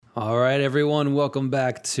All right, everyone, welcome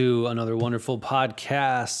back to another wonderful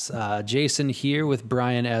podcast. Jason here with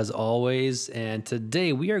Brian as always, and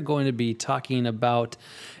today we are going to be talking about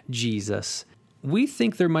Jesus. We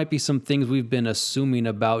think there might be some things we've been assuming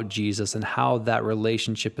about Jesus and how that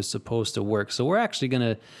relationship is supposed to work. So we're actually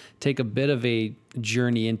going to take a bit of a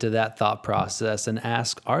journey into that thought process and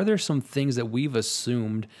ask, are there some things that we've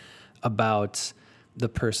assumed about the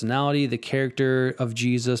personality, the character of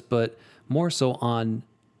Jesus, but more so on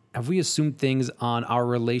have we assumed things on our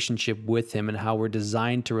relationship with him and how we're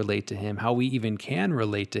designed to relate to him, how we even can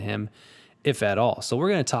relate to him, if at all? So we're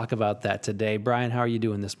going to talk about that today. Brian, how are you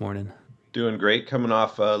doing this morning? Doing great coming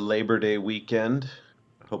off a Labor Day weekend.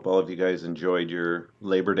 Hope all of you guys enjoyed your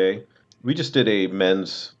Labor Day. We just did a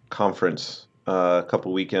men's conference a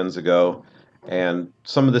couple weekends ago, and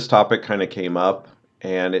some of this topic kind of came up,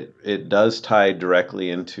 and it does tie directly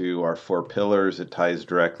into our four pillars. It ties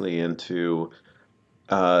directly into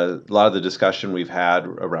a lot of the discussion we've had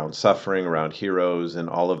around suffering, around heroes, and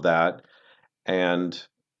all of that. And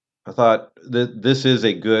I thought that this is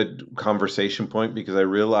a good conversation point because I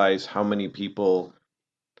realize how many people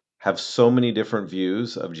have so many different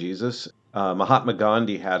views of Jesus. Mahatma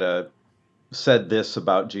Gandhi said this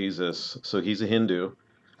about Jesus. So he's a Hindu,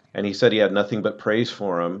 and he said he had nothing but praise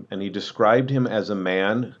for him, and he described him as a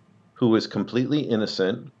man who was completely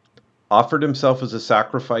innocent, offered himself as a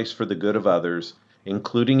sacrifice for the good of others,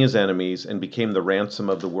 including his enemies, and became the ransom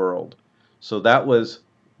of the world. So that was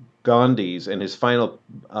Gandhi's, and his final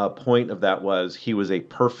point of that was he was a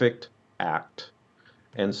perfect act.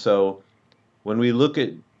 And so when we look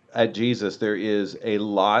at Jesus, there is a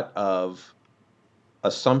lot of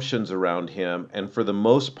assumptions around him, and for the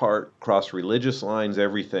most part, cross religious lines,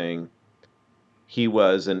 everything, he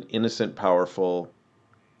was an innocent, powerful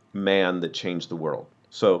man that changed the world.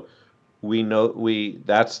 So we know we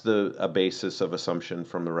that's the a basis of assumption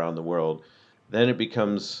from around the world. Then it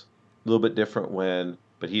becomes a little bit different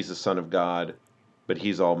but he's the son of God, but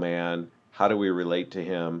he's all man. How do we relate to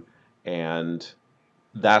him? And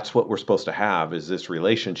that's what we're supposed to have is this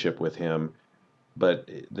relationship with him. But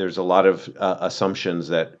there's a lot of assumptions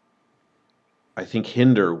that I think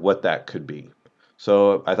hinder what that could be.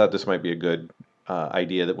 So I thought this might be a good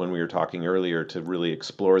idea that when we were talking earlier to really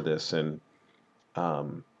explore this and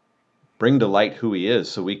um, bring to light who he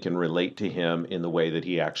is so we can relate to him in the way that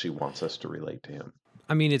he actually wants us to relate to him.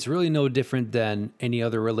 I mean, it's really no different than any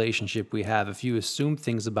other relationship we have. If you assume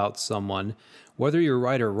things about someone, whether you're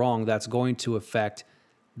right or wrong, that's going to affect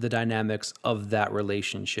the dynamics of that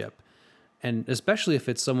relationship. And especially if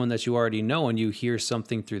it's someone that you already know and you hear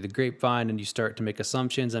something through the grapevine and you start to make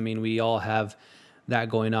assumptions. I mean, we all have that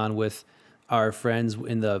going on with our friends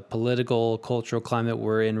in the political, cultural climate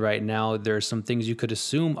we're in right now. There's some things you could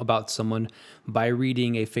assume about someone by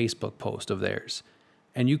reading a Facebook post of theirs.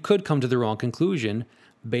 And you could come to the wrong conclusion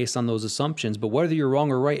based on those assumptions. But whether you're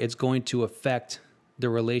wrong or right, it's going to affect the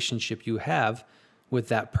relationship you have with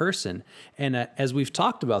that person. And as we've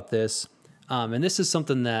talked about this, and this is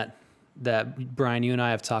something that Brian, you and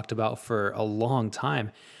I have talked about for a long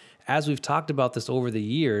time. As we've talked about this over the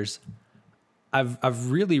years, I've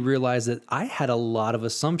really realized that I had a lot of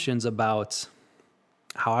assumptions about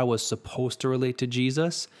how I was supposed to relate to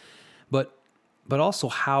Jesus, but also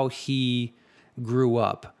how he grew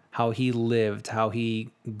up, how he lived, how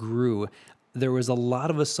he grew. There was a lot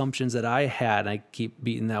of assumptions that I had. I keep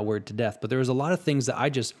beating that word to death, but there was a lot of things that I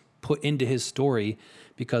just put into his story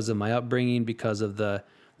because of my upbringing, because of the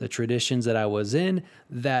traditions that I was in,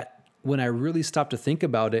 that when I really stopped to think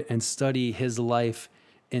about it and study his life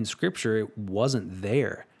in scripture, it wasn't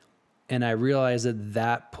there. And I realized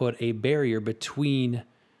that put a barrier between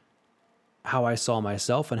how I saw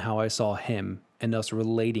myself and how I saw him and us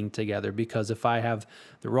relating together. Because if I have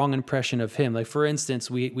the wrong impression of him, like for instance,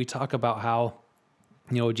 we talk about how,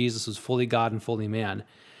 Jesus was fully God and fully man.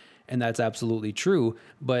 And that's absolutely true.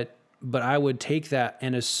 But I would take that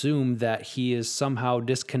and assume that he is somehow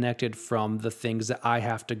disconnected from the things that I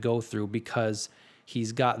have to go through because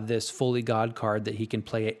he's got this fully God card that he can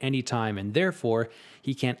play at any time, and therefore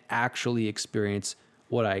he can't actually experience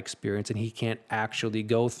what I experience, and he can't actually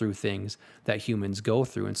go through things that humans go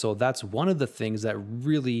through. And so that's one of the things that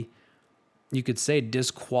really, you could say,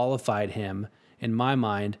 disqualified him, in my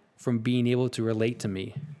mind, from being able to relate to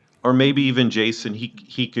me. Or maybe even Jason,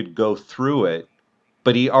 he could go through it,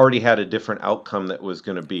 but he already had a different outcome that was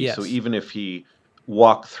going to be. So Yes, even if he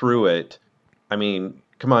walked through it, I mean,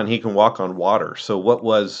 come on, he can walk on water. So what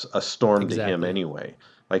was a storm to him exactly. anyway?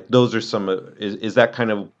 Like those are is that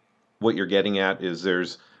kind of what you're getting at?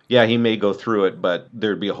 Is yeah, he may go through it, but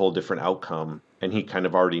there'd be a whole different outcome and he kind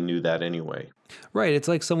of already knew that anyway. Right. It's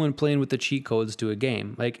like someone playing with the cheat codes to a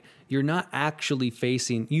game. Like you're not actually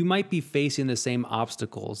facing, you might be facing the same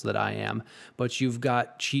obstacles that I am, but you've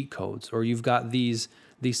got cheat codes or you've got these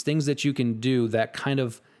things that you can do that kind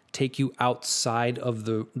of take you outside of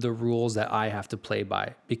the rules that I have to play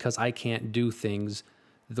by because I can't do things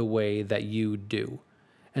the way that you do.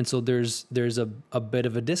 And so there's a bit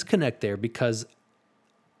of a disconnect there because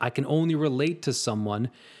I can only relate to someone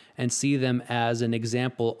and see them as an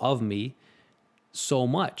example of me so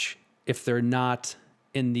much if they're not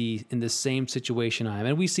in the same situation I am.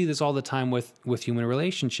 And we see this all the time with human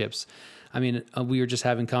relationships. I mean, we were just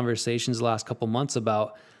having conversations the last couple months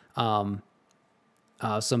about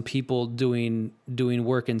some people doing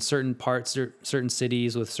work in certain parts or certain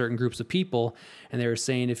cities with certain groups of people, and they were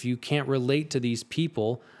saying if you can't relate to these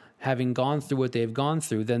people having gone through what they've gone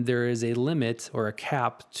through, then there is a limit or a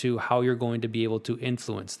cap to how you're going to be able to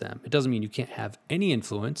influence them. It doesn't mean you can't have any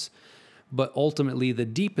influence, but ultimately the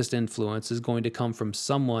deepest influence is going to come from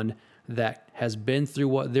someone that has been through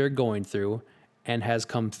what they're going through and has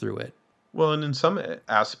come through it. Well, and in some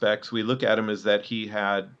aspects, we look at him as that he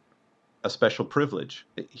had a special privilege.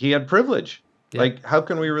 He had privilege. Yeah. Like, how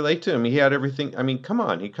can we relate to him? He had everything. I mean, come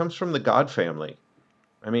on. He comes from the God family.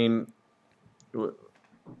 I mean,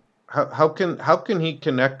 how can he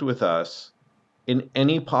connect with us in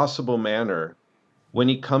any possible manner when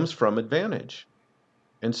he comes from advantage?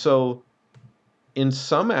 And so, in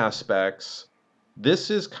some aspects, this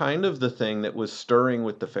is kind of the thing that was stirring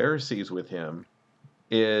with the Pharisees with him,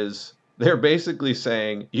 is they're basically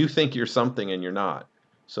saying, you think you're something and you're not,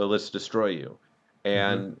 so let's destroy you.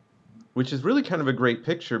 And which is really kind of a great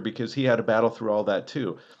picture because he had to battle through all that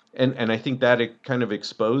too. And I think that it kind of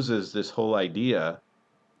exposes this whole idea.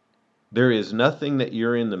 There is nothing that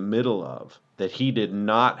you're in the middle of that he did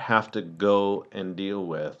not have to go and deal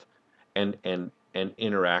with and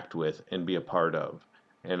interact with and be a part of.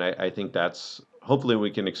 And I think that's, hopefully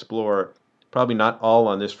we can explore, probably not all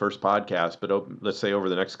on this first podcast, but let's say over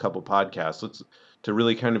the next couple podcasts, to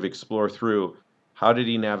really kind of explore through how did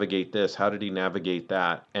he navigate this, how did he navigate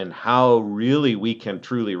that, and how really we can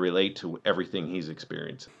truly relate to everything he's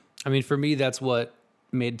experiencing. I mean, for me, that's what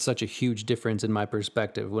made such a huge difference in my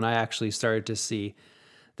perspective when I actually started to see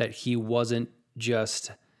that he wasn't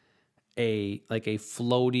just a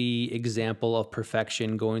floaty example of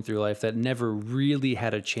perfection going through life that never really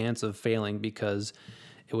had a chance of failing because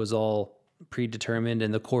it was all predetermined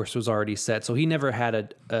and the course was already set. So he never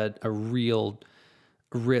had a real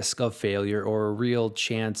risk of failure or a real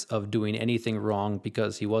chance of doing anything wrong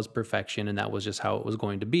because he was perfection and that was just how it was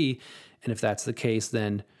going to be. And if that's the case,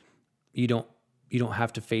 then you don't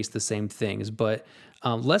have to face the same things. But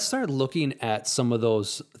let's start looking at some of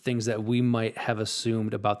those things that we might have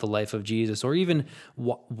assumed about the life of Jesus, or even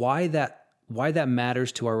why that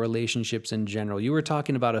matters to our relationships in general. You were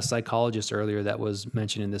talking about a psychologist earlier that was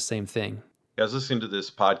mentioning the same thing. I was listening to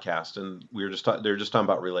this podcast, and we were they're just talking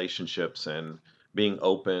about relationships and being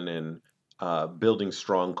open and building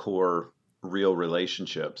strong core, real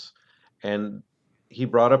relationships. And he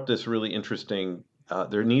brought up this really interesting.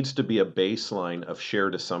 There needs to be a baseline of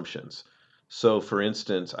shared assumptions. So, for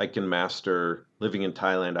instance, living in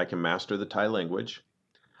Thailand, I can master the Thai language.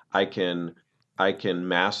 I can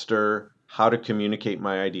master how to communicate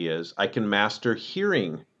my ideas. I can master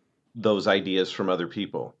hearing those ideas from other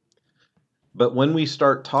people. But when we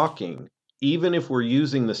start talking, even if we're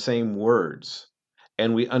using the same words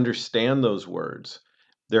and we understand those words,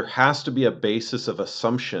 there has to be a basis of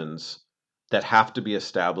assumptions that have to be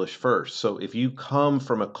established first. So if you come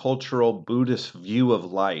from a cultural Buddhist view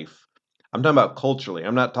of life, I'm talking about culturally.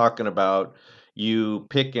 I'm not talking about you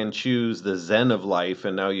pick and choose the Zen of life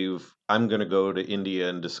and now I'm going to go to India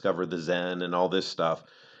and discover the Zen and all this stuff.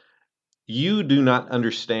 You do not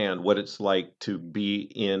understand what it's like to be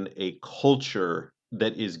in a culture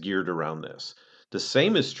that is geared around this. The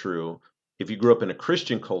same is true if you grew up in a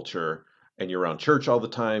Christian culture and you're around church all the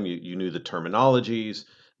time, you knew the terminologies,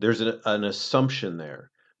 there's an assumption there.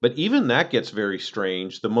 But even that gets very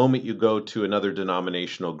strange the moment you go to another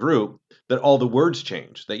denominational group, that all the words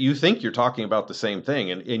change, that you think you're talking about the same thing,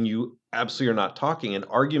 and you absolutely are not talking, and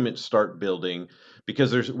arguments start building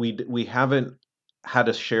because we haven't had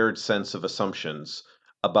a shared sense of assumptions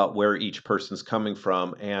about where each person's coming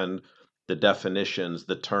from, and the definitions,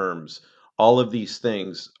 the terms, all of these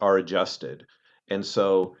things are adjusted. And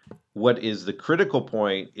so, what is the critical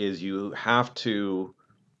point is you have to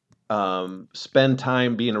spend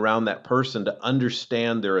time being around that person to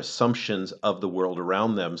understand their assumptions of the world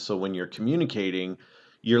around them. So, when you're communicating,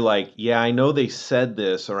 you're like, yeah, I know they said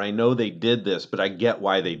this or I know they did this, but I get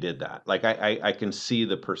why they did that. Like, I can see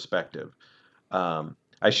the perspective.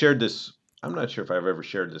 I shared this. I'm not sure if I've ever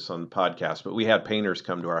shared this on the podcast, but we had painters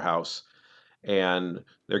come to our house, and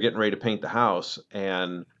they're getting ready to paint the house,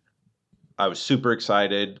 and I was super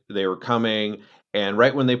excited. They were coming, and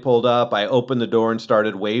right when they pulled up, I opened the door and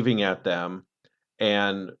started waving at them.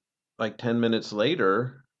 And like 10 minutes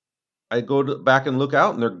later, I back and look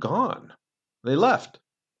out, and they're gone. They left.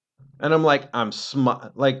 And I'm like,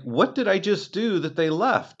 like, what did I just do that they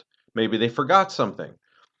left? Maybe they forgot something.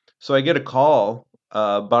 So I get a call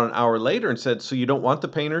about an hour later and said, "So you don't want the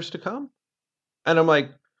painters to come?" And I'm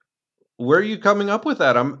like, "Where are you coming up with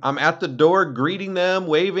that?" I'm at the door greeting them,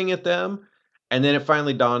 waving at them, and then it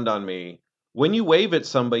finally dawned on me: when you wave at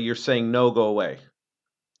somebody, you're saying no, go away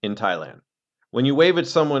in Thailand. When you wave at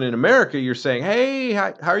someone in America, you're saying, "Hey,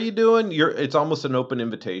 how are you doing?" It's almost an open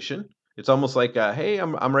invitation. It's almost like, "Hey,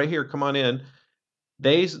 I'm right here. Come on in."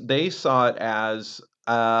 They saw it as,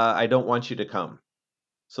 "I don't want you to come,"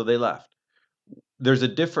 so they left. There's a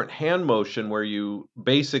different hand motion where you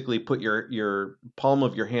basically put your palm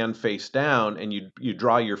of your hand face down and you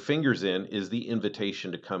draw your fingers in is the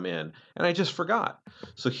invitation to come in. And I just forgot.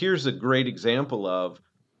 So here's a great example of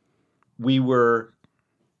we were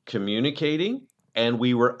communicating and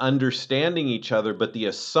we were understanding each other, but the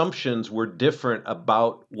assumptions were different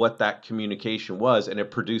about what that communication was, and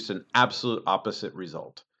it produced an absolute opposite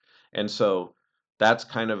result. And so that's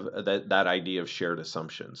kind of that idea of shared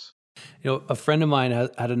assumptions. A friend of mine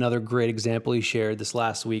had another great example he shared this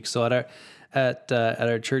last week. So at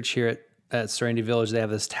our church here at Serenity Village, they have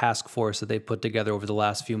this task force that they put together over the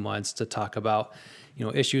last few months to talk about,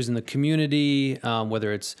 issues in the community,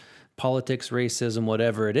 whether it's politics, racism,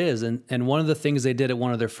 whatever it is. And one of the things they did at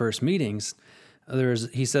one of their first meetings,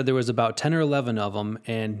 he said there was about 10 or 11 of them,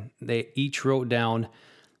 and they each wrote down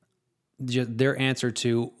their answer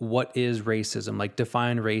to what is racism, like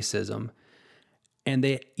define racism. And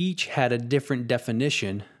they each had a different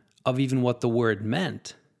definition of even what the word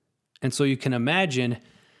meant. And so you can imagine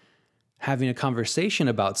having a conversation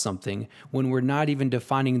about something when we're not even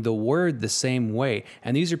defining the word the same way.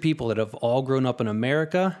 And these are people that have all grown up in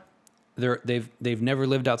America. They've never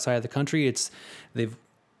lived outside of the country. It's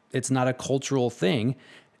not a cultural thing.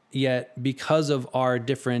 Yet because of our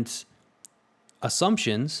different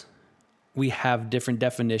assumptions, we have different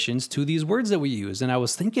definitions to these words that we use. And I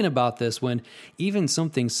was thinking about this when even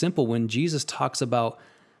something simple, when Jesus talks about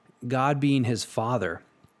God being his father,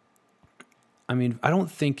 I mean, I don't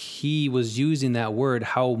think he was using that word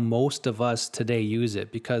how most of us today use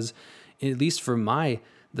it, because at least for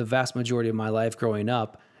the vast majority of my life growing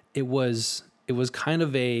up, it was kind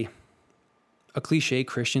of a cliche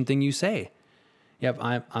Christian thing you say. Yep,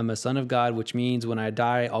 I'm a son of God, which means when I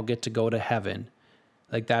die, I'll get to go to heaven.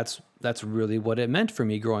 Like that's really what it meant for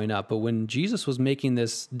me growing up. But when Jesus was making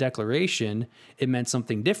this declaration, it meant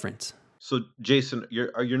something different. So, Jason,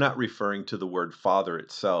 you're not referring to the word father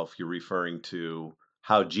itself. You're referring to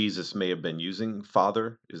how Jesus may have been using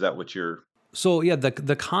father. Is that what you're? So yeah,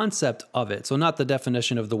 the concept of it. So not the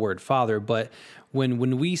definition of the word father, but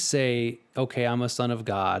when we say, okay, I'm a son of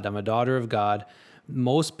God, I'm a daughter of God,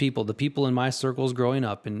 most people, the people in my circles growing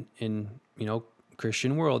up in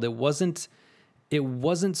Christian world, it wasn't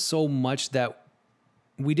so much that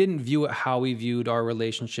we didn't view it how we viewed our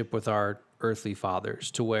relationship with our earthly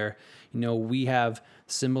fathers, to where, we have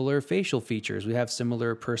similar facial features, we have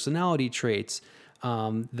similar personality traits.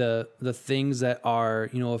 The things that are,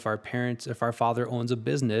 if our father owns a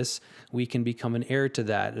business, we can become an heir to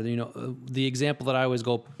that. The example that I always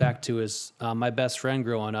go back to is my best friend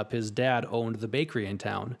growing up, his dad owned the bakery in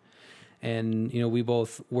town. And, we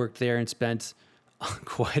both worked there and spent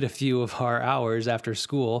quite a few of our hours after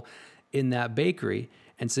school in that bakery.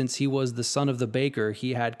 And since he was the son of the baker,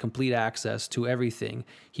 he had complete access to everything.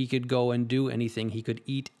 He could go and do anything. He could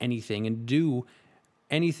eat anything and do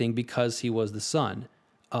anything because he was the son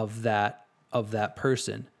of that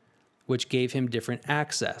person, which gave him different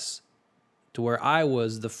access to where I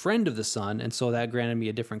was the friend of the son. And so that granted me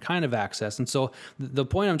a different kind of access. And so the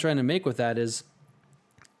point I'm trying to make with that is,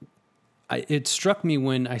 it struck me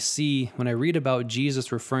when I read about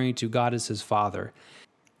Jesus referring to God as his father,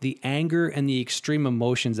 the anger and the extreme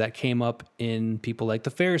emotions that came up in people like the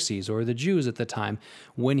Pharisees or the Jews at the time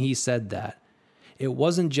when he said that. It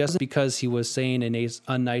wasn't just because he was saying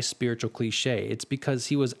a nice spiritual cliche. It's because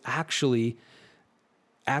he was actually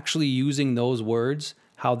using those words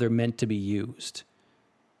how they're meant to be used.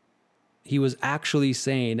 He was actually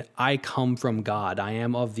saying, I come from God. I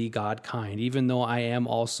am of the God kind, even though I am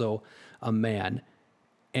also a man.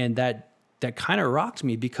 And that kind of rocked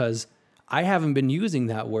me, because I haven't been using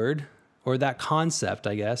that word or that concept,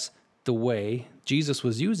 I guess, the way Jesus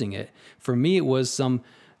was using it. For me, it was some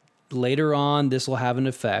later on this will have an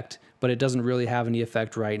effect, but it doesn't really have any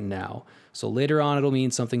effect right now. So later on it'll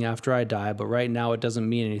mean something after I die, but right now it doesn't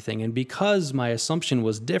mean anything. And because my assumption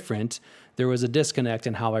was different, there was a disconnect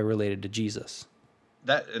in how I related to Jesus.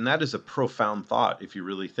 That is a profound thought if you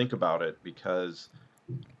really think about it, because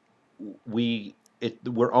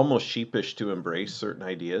we're almost sheepish to embrace certain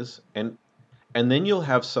ideas, and then you'll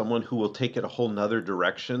have someone who will take it a whole nother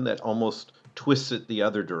direction that almost twists it the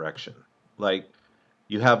other direction. Like,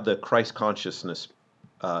 you have the Christ consciousness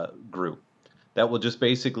group that will just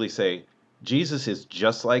basically say, Jesus is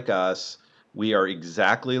just like us. We are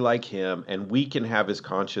exactly like him, and we can have his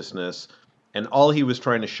consciousness. And all he was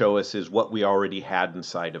trying to show us is what we already had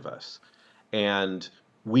inside of us. And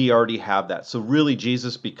we already have that. So, really,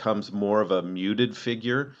 Jesus becomes more of a muted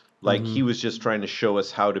figure. Like, Mm-hmm. he was just trying to show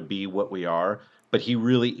us how to be what we are, but he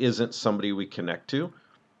really isn't somebody we connect to.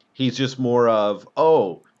 He's just more of,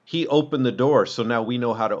 oh, he opened the door, so now we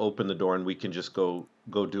know how to open the door, and we can just go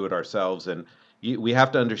do it ourselves. And we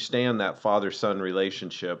have to understand that father-son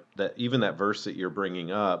relationship. That even that verse that you're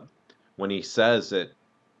bringing up, when he says that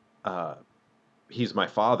uh, he's my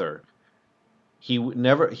father,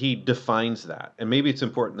 he defines that, and maybe it's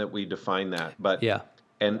important that we define that. But Yeah.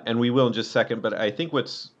 and we will in just a second. But I think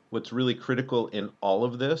what's really critical in all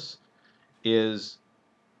of this is,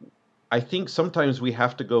 I think sometimes we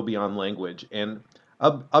have to go beyond language. And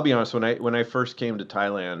I'll be honest, when I first came to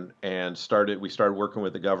Thailand and we started working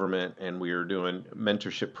with the government, and we were doing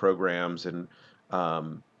mentorship programs, and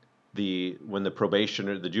um, when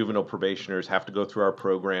the juvenile probationers have to go through our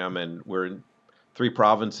program, and we're in 3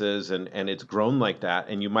 provinces, and it's grown like that,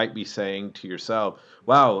 and you might be saying to yourself,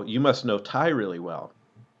 wow, you must know Thai really well.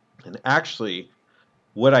 And actually,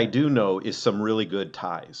 what I do know is some really good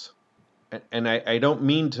Thais. And I don't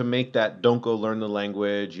mean to make that, don't go learn the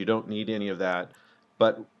language, you don't need any of that.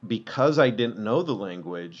 But because I didn't know the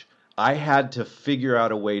language, I had to figure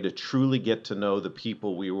out a way to truly get to know the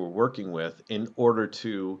people we were working with in order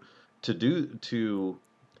to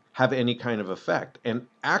have any kind of effect. And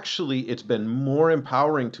actually, it's been more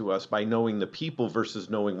empowering to us by knowing the people versus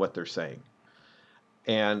knowing what they're saying.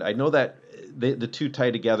 And I know that the two tie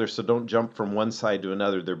together, so don't jump from one side to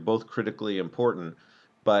another. They're both critically important.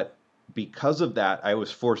 But because of that, I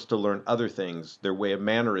was forced to learn other things, their way of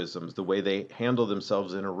mannerisms, the way they handle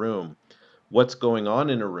themselves in a room, what's going on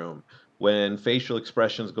in a room. When facial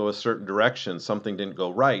expressions go a certain direction, something didn't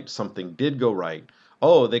go right, something did go right.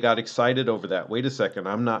 Oh, they got excited over that. Wait a second,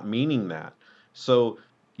 I'm not meaning that. So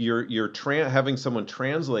having someone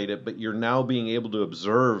translate it, but you're now being able to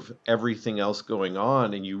observe everything else going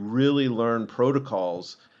on, and you really learn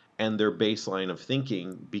protocols and their baseline of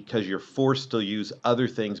thinking, because you're forced to use other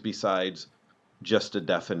things besides just a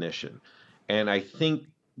definition. And I think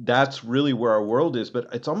that's really where our world is, but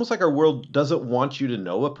it's almost like our world doesn't want you to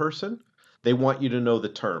know a person. They want you to know the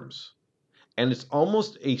terms. And it's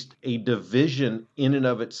almost a division in and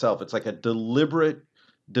of itself. It's like a deliberate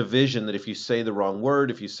division, that if you say the wrong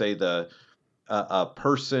word, if you say a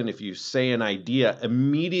person, if you say an idea,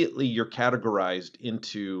 immediately you're categorized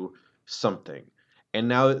into something. And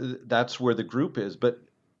now that's where the group is. But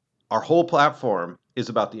our whole platform is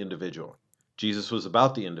about the individual. Jesus was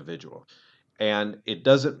about the individual. And it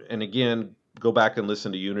doesn't, and again, go back and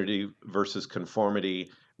listen to unity versus conformity.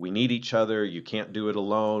 We need each other. You can't do it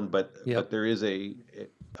alone, but Yep. there is a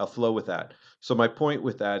flow with that. So my point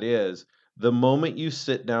with that is, the moment you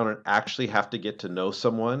sit down and actually have to get to know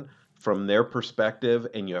someone from their perspective,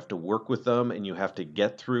 and you have to work with them, and you have to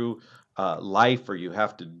get through life, or you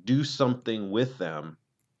have to do something with them,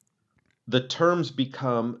 the terms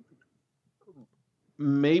become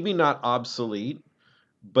maybe not obsolete,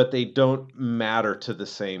 but they don't matter to the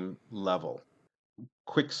same level.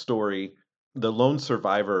 Quick story: the lone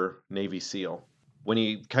survivor Navy SEAL, when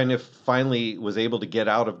he kind of finally was able to get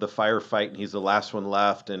out of the firefight, and he's the last one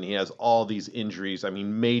left, and he has all these injuries, I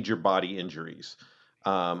mean, major body injuries.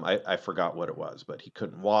 I forgot what it was, but he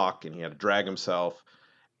couldn't walk, and he had to drag himself.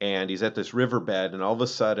 And he's at this riverbed, and all of a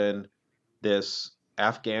sudden, this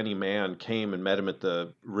Afghani man came and met him at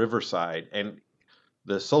the riverside, and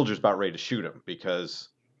the soldier's about ready to shoot him, because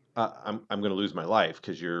I'm going to lose my life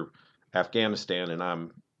because you're Afghanistan and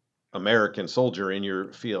I'm American soldier in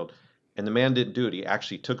your field. And the man didn't do it. He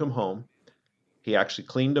actually took him home. He actually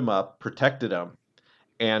cleaned him up, protected him.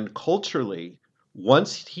 And culturally,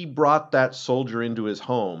 once he brought that soldier into his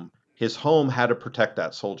home had to protect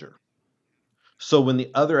that soldier. So when the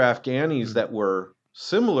other Afghanis Mm. that were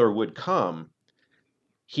similar would come,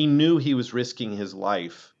 he knew he was risking his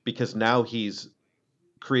life, because now he's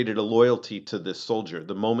created a loyalty to this soldier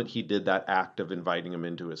the moment he did that act of inviting him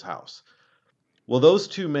into his house. Well, those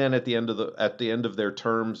two men at the end of their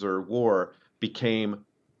terms or war became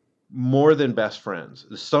more than best friends.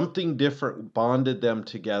 Something different bonded them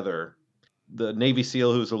together. The Navy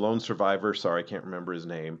SEAL who's a lone survivor, sorry, I can't remember his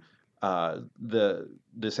name.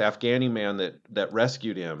 This Afghani man that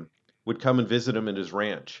rescued him would come and visit him in his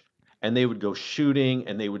ranch, and they would go shooting,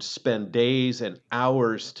 and they would spend days and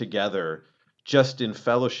hours together just in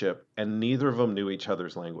fellowship, and neither of them knew each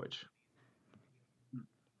other's language,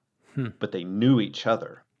 Hmm. but they knew each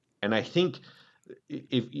other. And I think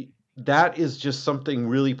if that is just something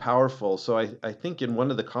really powerful. So I think in one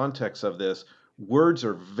of the contexts of this, words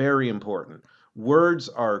are very important. Words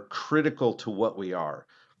are critical to what we are.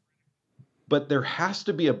 But there has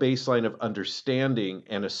to be a baseline of understanding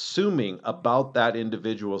and assuming about that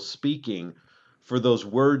individual speaking for those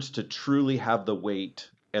words to truly have the weight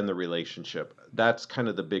and the relationship. That's kind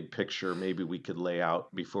of the big picture maybe we could lay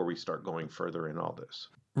out before we start going further in all this.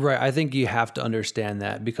 Right. I think you have to understand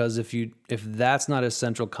that, because if that's not a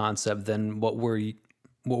central concept, then what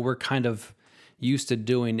we're kind of used to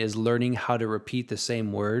doing is learning how to repeat the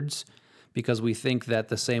same words, because we think that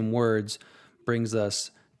the same words brings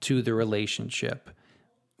us to the relationship,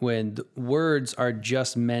 when words are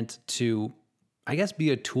just meant to, I guess,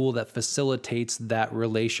 be a tool that facilitates that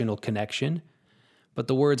relational connection, but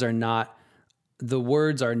the words are not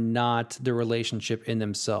the relationship in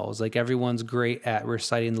themselves. Like, everyone's great at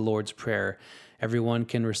reciting the Lord's Prayer. Everyone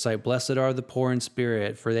can recite, "Blessed are the poor in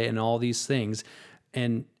spirit, for they," and all these things.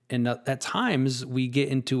 And at times we get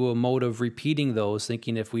into a mode of repeating those,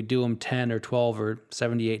 thinking if we do them 10 or 12 or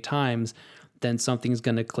 78 times, then something's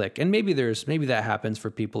going to click. And maybe that happens for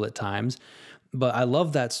people at times. But I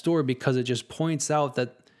love that story because it just points out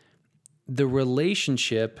that the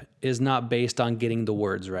relationship is not based on getting the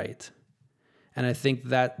words right. And I think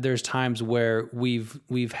that there's times where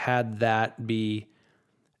we've had that be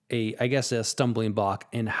a stumbling block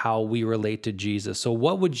in how we relate to Jesus. So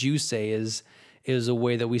what would you say is a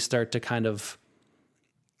way that we start to kind of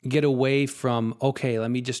get away from, okay, let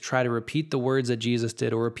me just try to repeat the words that Jesus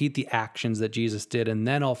did, or repeat the actions that Jesus did, and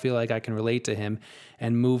then I'll feel like I can relate to him,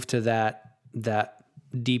 and move to that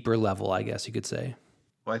deeper level, I guess you could say.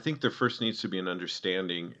 Well, I think there first needs to be an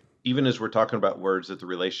understanding, even as we're talking about words, that the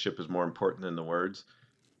relationship is more important than the words.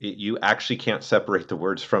 You actually can't separate the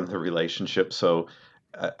words from the relationship. So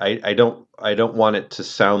I don't want it to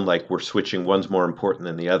sound like we're switching, one's more important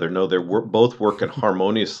than the other. No, both working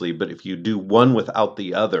harmoniously. But if you do one without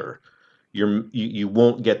the other, you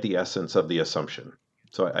won't get the essence of the assumption.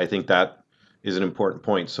 So I think that is an important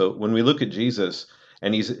point. So when we look at Jesus,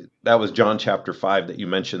 and that was John chapter 5 that you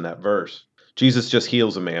mentioned that verse. Jesus just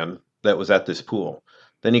heals a man that was at this pool.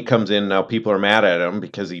 Then he comes in. Now people are mad at him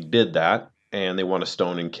because he did that, and they want to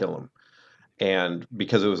stone and kill him. And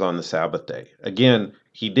because it was on the Sabbath day. Again,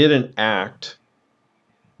 he didn't act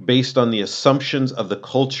based on the assumptions of the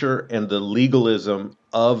culture and the legalism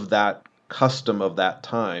of that custom of that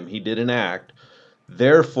time. He didn't act.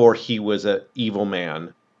 Therefore, he was an evil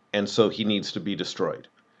man, and so he needs to be destroyed.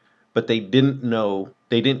 But they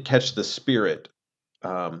didn't catch the spirit,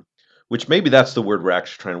 which maybe that's the word we're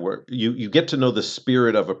actually trying to work. You get to know the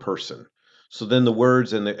spirit of a person. So then the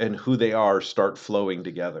words and who they are start flowing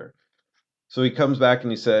together. So he comes back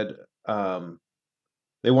and he said,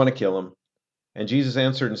 they want to kill him. And Jesus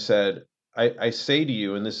answered and said, I say to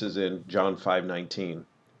you, and this is in John 5:19,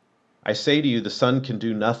 I say to you, the Son can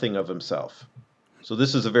do nothing of himself. So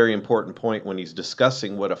this is a very important point when he's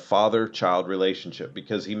discussing what a father-child relationship,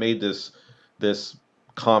 because he made this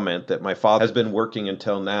comment that my Father has been working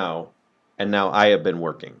until now, and now I have been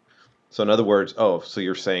working. So in other words, so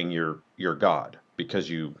you're saying you're God because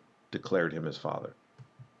you declared him as Father.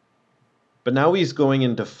 But now he's going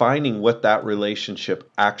and defining what that relationship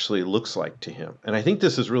actually looks like to him. And I think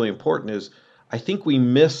this is really important, is I think we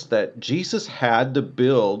miss that Jesus had to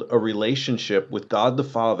build a relationship with God the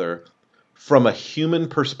Father from a human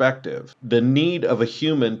perspective. The need of a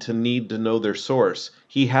human to need to know their source.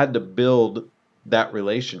 He had to build that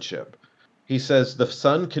relationship. He says the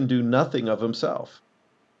Son can do nothing of himself,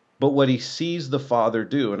 but what he sees the Father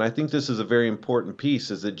do. And I think this is a very important piece,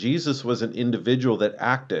 is that Jesus was an individual that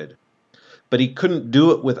acted, but he couldn't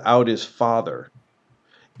do it without his Father.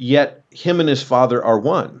 Yet him and his Father are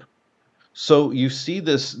one. So you see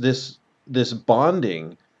this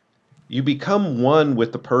bonding. You become one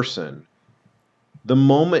with the person the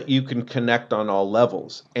moment you can connect on all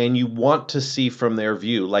levels, and you want to see from their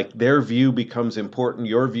view. Like, their view becomes important,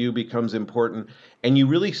 your view becomes important, and you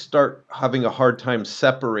really start having a hard time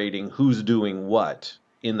separating who's doing what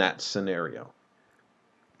in that scenario.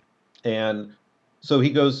 And so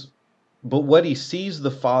he goes, but what he sees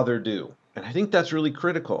the Father do, and I think that's really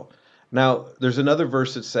critical. Now, there's another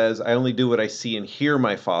verse that says, I only do what I see and hear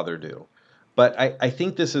my Father do. But I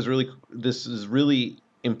think this is really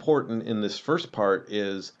important in this first part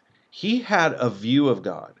is he had a view of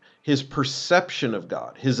God, his perception of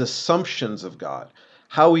God, his assumptions of God,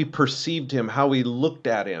 how he perceived him, how he looked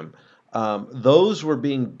at him. Those were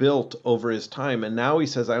being built over his time. And now he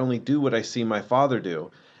says, I only do what I see my Father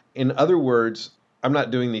do. In other words, I'm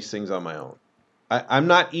not doing these things on my own. I'm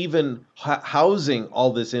not even housing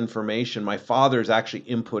all this information. My father's actually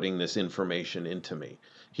inputting this information into me.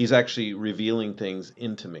 He's actually revealing things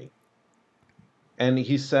into me. And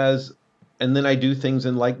he says, and then I do things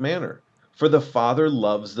in like manner. For the Father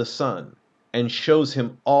loves the Son and shows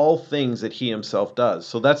him all things that he himself does.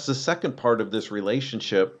 So that's the second part of this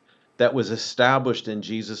relationship that was established in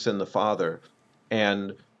Jesus and the Father.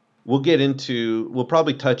 And we'll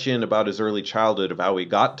probably touch in about his early childhood of how he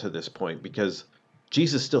got to this point because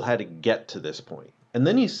Jesus still had to get to this point. And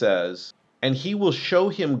then he says, and he will show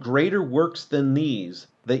him greater works than these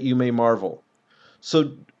that you may marvel.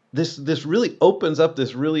 So this really opens up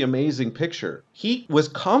this really amazing picture. He was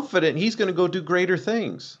confident he's going to go do greater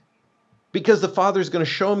things because the Father's going to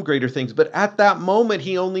show him greater things. But at that moment,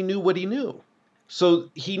 he only knew what he knew. So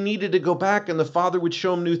he needed to go back and the Father would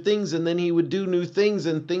show him new things and then he would do new things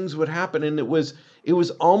and things would happen. And it was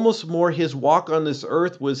almost more his walk on this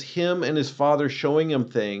earth was him and his Father showing him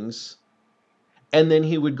things and then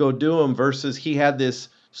he would go do them versus he had this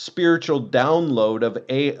spiritual download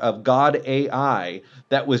of God AI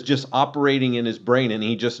that was just operating in his brain and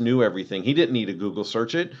he just knew everything. He didn't need to Google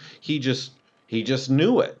search it. He just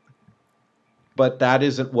knew it. But that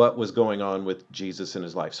isn't what was going on with Jesus in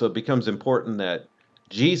his life. So it becomes important that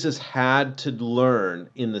Jesus had to learn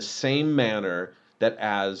in the same manner that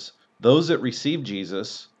as those that receive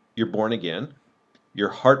Jesus, you're born again, your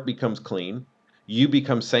heart becomes clean, you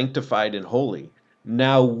become sanctified and holy.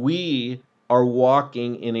 Now we are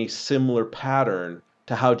walking in a similar pattern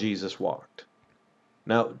to how Jesus walked.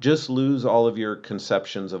 Now, just lose all of your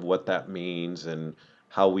conceptions of what that means and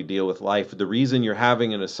how we deal with life. The reason you're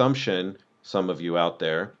having an assumption, some of you out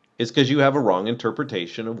there, is because you have a wrong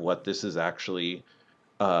interpretation of what this is actually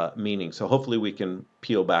meaning. So hopefully we can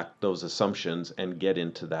peel back those assumptions and get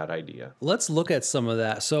into that idea. Let's look at some of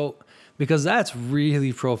that. So, because that's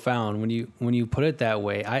really profound when you put it that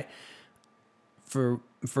way.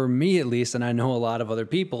 For me at least, and I know a lot of other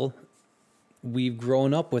people, we've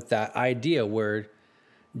grown up with that idea where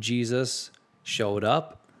Jesus showed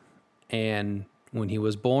up, and when he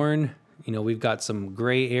was born, we've got some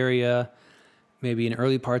gray area, maybe in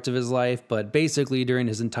early parts of his life, but basically during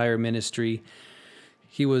his entire ministry,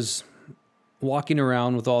 he was walking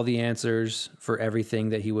around with all the answers for everything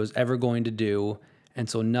that he was ever going to do. And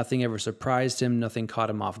so nothing ever surprised him. Nothing caught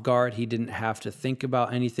him off guard. He didn't have to think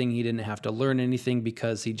about anything. He didn't have to learn anything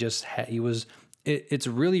because it's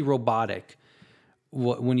really robotic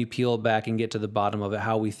when you peel back and get to the bottom of it,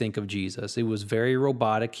 how we think of Jesus. It was very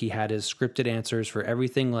robotic. He had his scripted answers for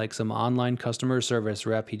everything, like some online customer service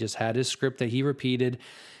rep. He just had his script that he repeated.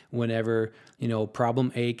 Whenever,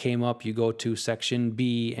 problem A came up, you go to section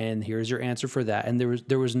B and here's your answer for that. And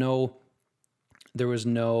there was no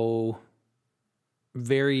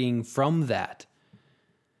varying from that.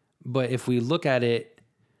 But if we look at it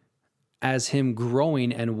as him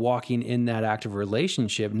growing and walking in that active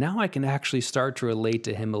relationship, now I can actually start to relate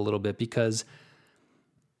to him a little bit, because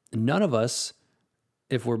none of us,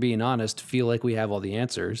 if we're being honest, feel like we have all the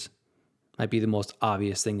answers. Might be the most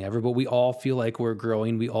obvious thing ever, but we all feel like we're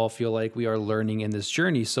growing. We all feel like we are learning in this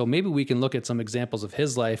journey. So maybe we can look at some examples of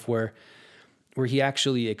his life where he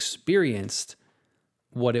actually experienced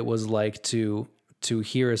what it was like to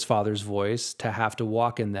hear his Father's voice, to have to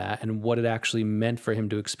walk in that, and what it actually meant for him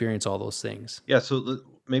to experience all those things. Yeah, so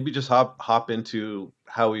maybe just hop into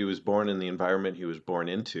how he was born and the environment he was born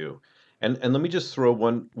into. And let me just throw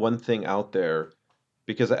one thing out there,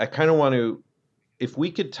 because I kind of want to, if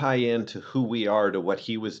we could tie into who we are to what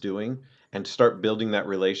he was doing and start building that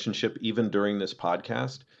relationship even during this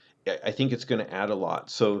podcast, I think it's going to add a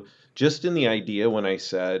lot. So just in the idea when I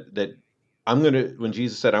said that when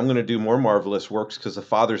Jesus said, I'm going to do more marvelous works because the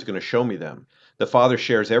Father's going to show me them. The Father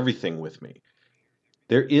shares everything with me.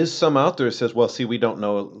 There is some out there that says, well, see, we don't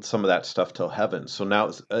know some of that stuff till heaven. So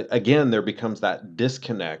now, again, there becomes that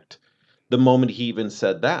disconnect the moment he even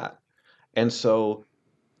said that. And so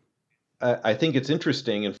I think it's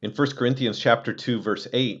interesting in 1 Corinthians chapter 2, verse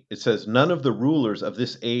 8, it says, none of the rulers of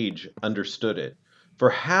this age understood it. For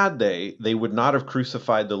had they would not have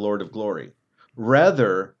crucified the Lord of glory.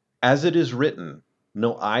 Rather, as it is written,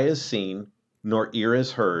 no eye has seen, nor ear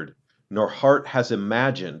has heard, nor heart has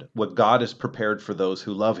imagined what God has prepared for those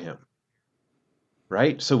who love him.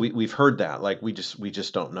 right? So we've heard that, like we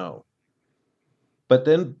just don't know. But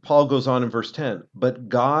then Paul goes on in verse 10, but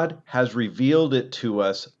God has revealed it to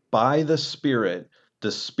us by the Spirit.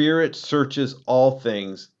 The Spirit searches all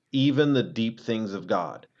things, even the deep things of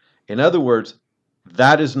God. In other words,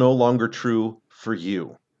 that is no longer true for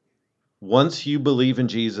you. Once you believe in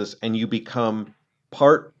Jesus and you become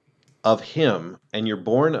part of him and you're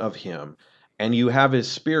born of him and you have his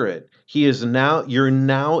spirit, you're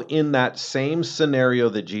now in that same scenario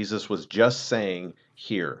that Jesus was just saying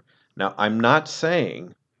here. Now, I'm not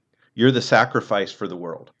saying you're the sacrifice for the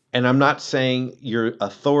world. And I'm not saying your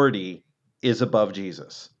authority is above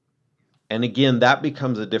Jesus. And again, that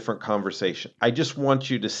becomes a different conversation. I just want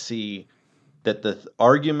you to see that the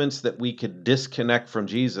arguments that we could disconnect from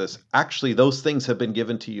Jesus, actually, those things have been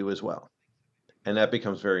given to you as well. And that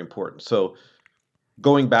becomes very important. So,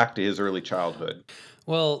 going back to his early childhood.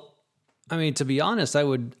 Well, I mean, to be honest, I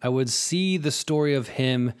would see the story of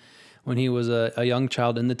him when he was a young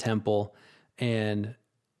child in the temple, and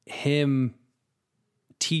him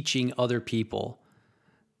teaching other people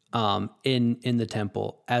in the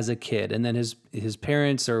temple as a kid, and then his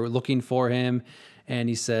parents are looking for him, and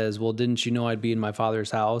he says, "Well, didn't you know I'd be in my father's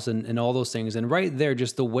house?" and all those things, and right there,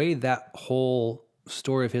 just the way that whole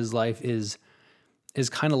story of his life is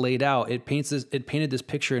kind of laid out, it painted this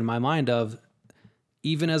picture in my mind of,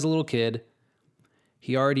 even as a little kid,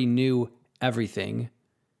 he already knew everything.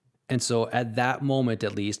 And so at that moment,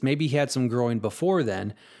 at least, maybe he had some growing before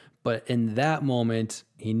then, but in that moment,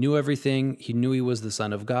 he knew everything. He knew he was the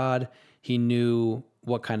Son of God. He knew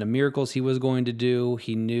what kind of miracles he was going to do.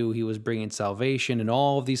 He knew he was bringing salvation and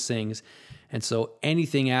all of these things. And so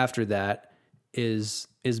anything after that is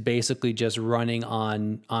basically just running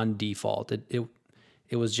on default.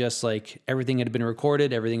 It was just like everything had been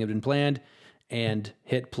recorded, everything had been planned, and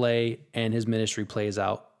hit play, and his ministry plays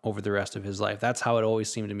out over the rest of his life. That's how it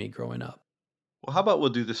always seemed to me growing up. Well, how about we'll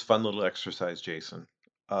do this fun little exercise, Jason,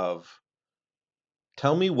 of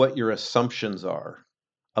tell me what your assumptions are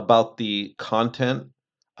about the content,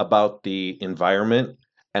 about the environment,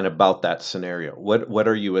 and about that scenario. What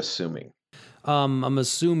are you assuming? I'm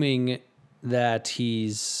assuming that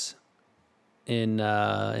he's in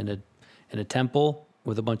a temple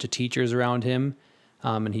with a bunch of teachers around him,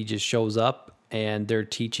 and he just shows up and they're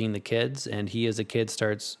teaching the kids, and he as a kid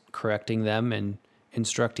starts correcting them and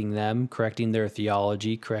instructing them, correcting their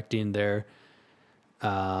theology, correcting their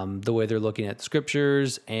the way they're looking at the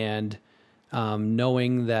scriptures, and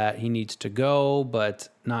knowing that he needs to go, but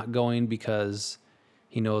not going because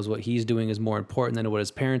he knows what he's doing is more important than what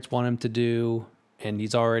his parents want him to do. And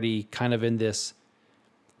he's already kind of in this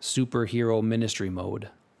superhero ministry mode.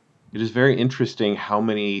 It is very interesting how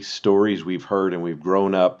many stories we've heard and we've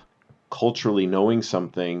grown up culturally knowing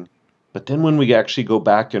something, but then when we actually go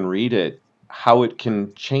back and read it, how it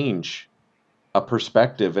can change a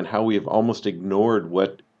perspective and how we have almost ignored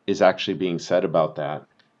what is actually being said about that.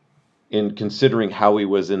 In considering how he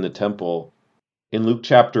was in the temple, in Luke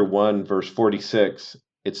chapter 1, verse 46,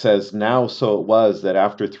 it says, "Now so it was that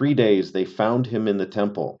after 3 days they found him in the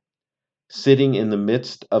temple, sitting in the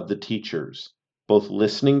midst of the teachers, both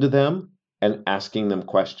listening to them and asking them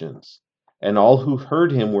questions. And all who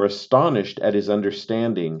heard him were astonished at his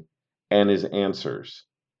understanding and his answers."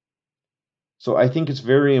 So I think it's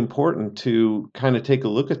very important to kind of take a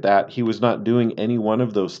look at that. He was not doing any one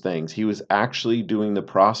of those things. He was actually doing the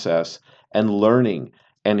process and learning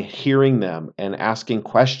and hearing them and asking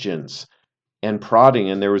questions and prodding,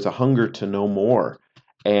 and there was a hunger to know more.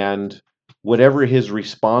 And whatever his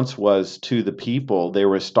response was to the people, they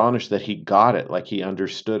were astonished that he got it, like he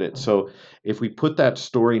understood it. So if we put that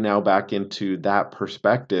story now back into that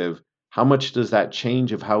perspective, how much does that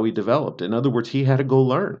change of how he developed? In other words, he had to go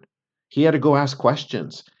learn. He had to go ask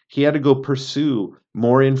questions. He had to go pursue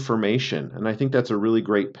more information. And I think that's a really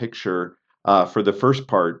great picture for the first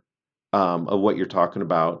part of what you're talking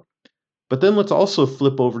about. But then let's also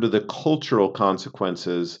flip over to the cultural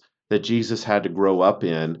consequences that Jesus had to grow up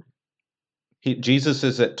in. Jesus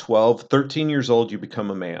is at 12, 13 years old, you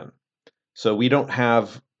become a man. So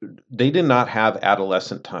they did not have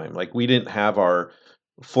adolescent time. Like we didn't have our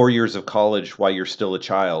 4 years of college while you're still a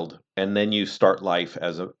child, and then you start life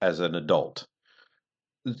as an adult.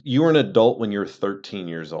 You were an adult when you're 13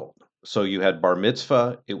 years old. So you had bar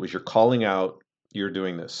mitzvah, it was your calling out, you're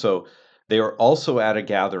doing this. So they were also at a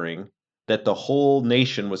gathering that the whole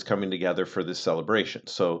nation was coming together for this celebration.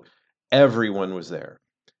 So everyone was there.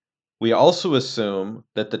 We also assume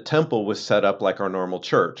that the temple was set up like our normal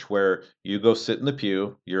church, where you go sit in the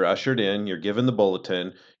pew, you're ushered in, you're given the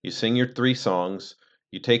bulletin, you sing your 3 songs,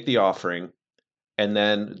 you take the offering, and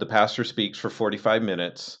then the pastor speaks for 45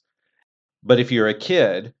 minutes, But if you're a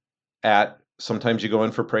kid sometimes you go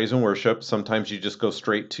in for praise and worship, sometimes you just go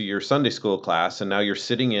straight to your Sunday school class, and now you're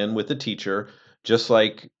sitting in with the teacher, just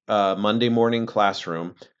like Monday morning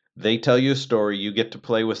classroom. They tell you a story, you get to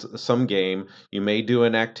play with some game, you may do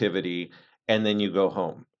an activity, and then you go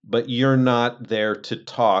home. But you're not there to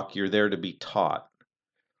talk, you're there to be taught.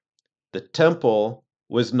 The temple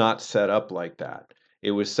was not set up like that.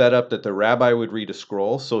 It was set up that the rabbi would read a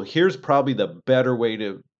scroll. So here's probably the better way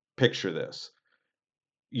to picture this.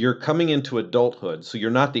 You're coming into adulthood, so you're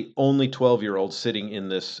not the only 12-year-old sitting in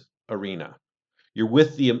this arena. You're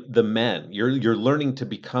with the men. You're learning to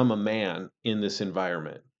become a man in this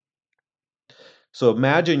environment. So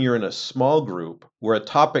imagine you're in a small group where a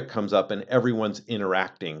topic comes up and everyone's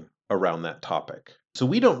interacting around that topic. So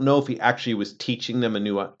we don't know if he actually was teaching them a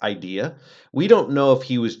new idea. We don't know if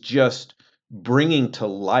he was just bringing to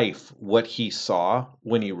life what he saw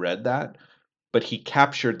when he read that, but he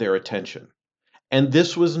captured their attention. And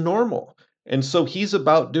this was normal. And so he's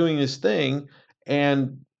about doing his thing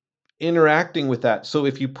and interacting with that. So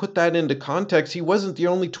if you put that into context, he wasn't the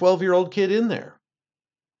only 12-year-old kid in there.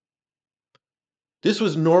 This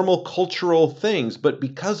was normal cultural things, but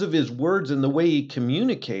because of his words and the way he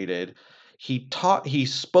communicated, he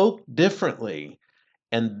spoke differently,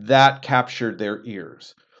 and that captured their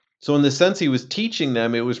ears. So in the sense he was teaching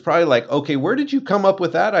them, it was probably like, okay, where did you come up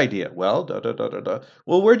with that idea? Well, da da da da da.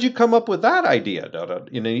 Well, where'd you come up with that idea? Da da.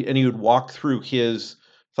 And he would walk through his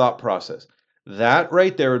thought process. That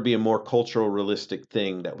right there would be a more cultural, realistic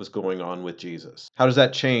thing that was going on with Jesus. How does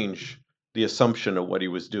that change the assumption of what he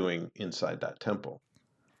was doing inside that temple?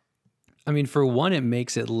 I mean, for one, it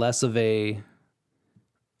makes it less of a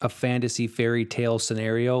fantasy fairy tale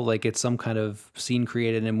scenario, like it's some kind of scene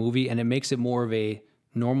created in a movie, and it makes it more of a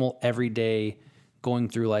normal, everyday, going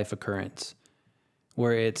through life occurrence,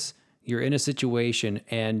 where it's you're in a situation,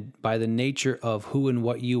 and by the nature of who and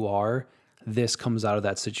what you are, this comes out of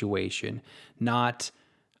that situation. Not,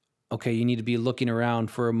 okay, you need to be looking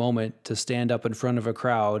around for a moment to stand up in front of a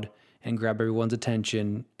crowd and grab everyone's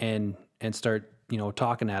attention and start,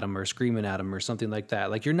 talking at them or screaming at them or something like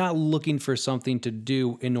that. Like, you're not looking for something to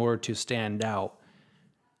do in order to stand out.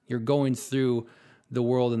 You're going through the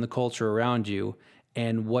world and the culture around you,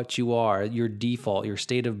 and what you are, your default, your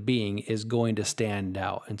state of being is going to stand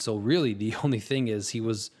out. And so really the only thing is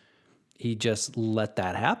he just let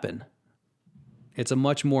that happen. It's a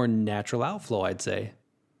much more natural outflow, I'd say.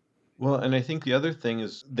 Well, and I think the other thing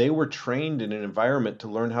is they were trained in an environment to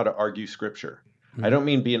learn how to argue scripture. I Mhm. don't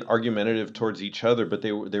mean being argumentative towards each other, but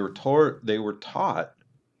they were taught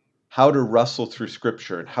how to wrestle through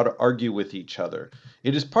scripture and how to argue with each other.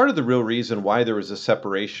 It is part of the real reason why there was a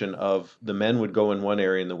separation of the men would go in one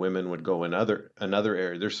area and the women would go in another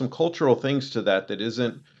area. There's some cultural things to that that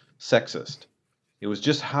isn't sexist. It was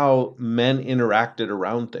just how men interacted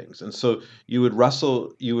around things. And so you would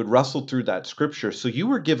wrestle through that scripture. So you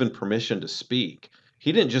were given permission to speak.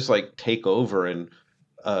 He didn't just like take over and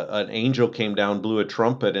an angel came down, blew a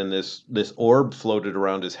trumpet, and this orb floated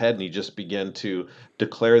around his head, and he just began to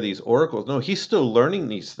declare these oracles. No, he's still learning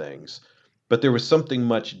these things, but there was something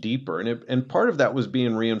much deeper, and part of that was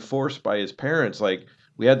being reinforced by his parents. Like,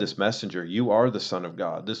 we had this messenger, you are the Son of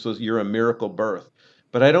God. You're a miracle birth.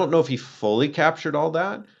 But I don't know if he fully captured all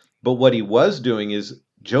that. But what he was doing is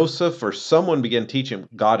Joseph or someone began teaching him,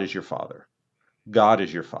 God is your father. God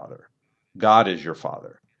is your father. God is your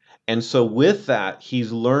father. And so with that,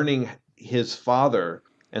 he's learning his father.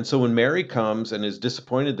 And so when Mary comes and is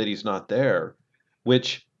disappointed that he's not there,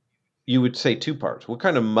 which you would say two parts. What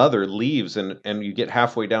kind of mother leaves and you get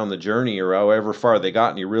halfway down the journey or however far they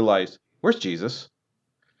got and you realize, where's Jesus?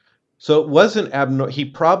 So it wasn't abnormal. He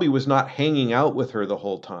probably was not hanging out with her the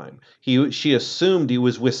whole time. She assumed he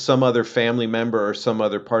was with some other family member or some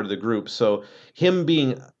other part of the group. So him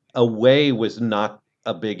being away was not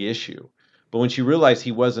a big issue. But when she realized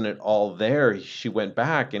he wasn't at all there, she went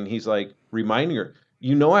back and he's like reminding her,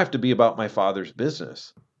 I have to be about my father's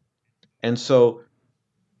business. And so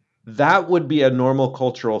that would be a normal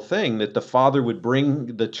cultural thing, that the father would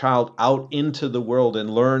bring the child out into the world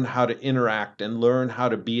and learn how to interact and learn how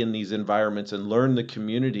to be in these environments and learn the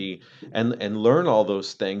community and learn all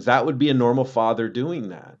those things. That would be a normal father doing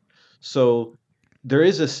that. So there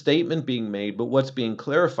is a statement being made, but what's being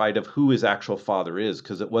clarified of who his actual father is,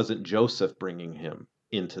 because it wasn't Joseph bringing him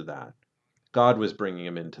into that. God was bringing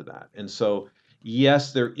him into that. And so,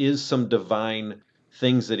 yes, there is some divine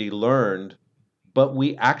things that he learned, but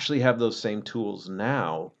we actually have those same tools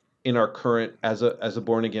now in our current as a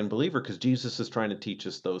born again believer, because Jesus is trying to teach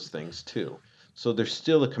us those things too. So there's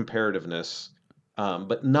still a comparativeness,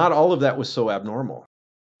 but not all of that was so abnormal.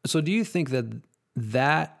 So do you think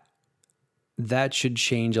that that should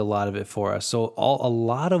change a lot of it for us. So a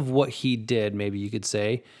lot of what he did, maybe you could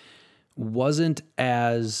say, wasn't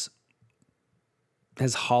as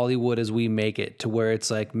Hollywood as we make it, to where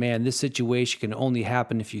it's like, man, this situation can only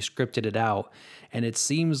happen if you scripted it out. And it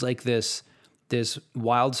seems like this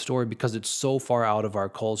wild story because it's so far out of our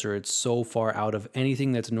culture. It's so far out of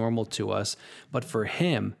anything that's normal to us. But for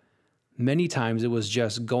him, many times it was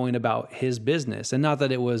just going about his business. And not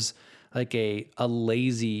that it was like he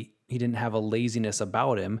didn't have a laziness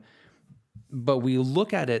about him, but we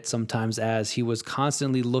look at it sometimes as he was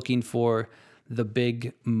constantly looking for the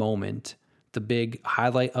big moment, the big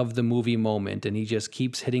highlight of the movie moment, and he just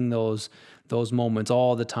keeps hitting those moments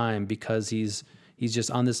all the time because he's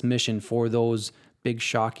just on this mission for those big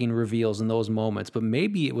shocking reveals in those moments. But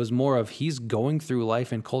maybe it was more of he's going through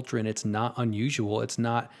life and culture, and it's not unusual, it's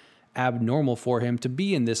not abnormal for him to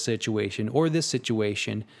be in this situation or this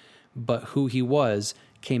situation, but who he was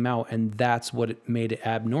came out, and that's what it made it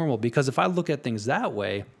abnormal. Because if I look at things that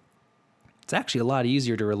way, it's actually a lot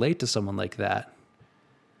easier to relate to someone like that.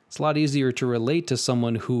 It's a lot easier to relate to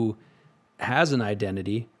someone who has an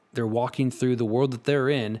identity. They're walking through the world that they're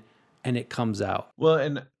in, and it comes out. Well,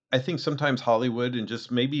 and I think sometimes Hollywood and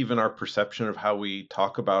just maybe even our perception of how we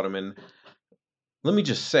talk about him, and let me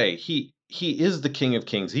just say, he is the King of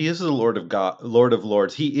Kings. He is the Lord of God, Lord of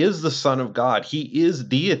Lords. He is the Son of God. He is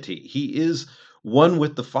deity. He is one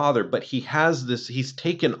with the Father, but he's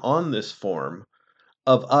taken on this form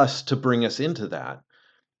of us to bring us into that.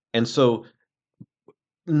 And so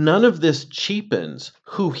none of this cheapens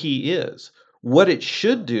who he is. What it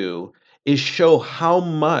should do is show how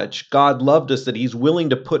much God loved us, that he's willing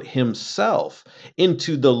to put himself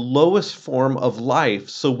into the lowest form of life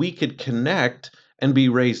so we could connect and be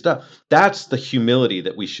raised up. That's the humility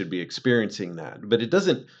that we should be experiencing that. But it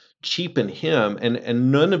doesn't cheapen him,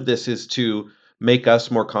 and none of this is to make us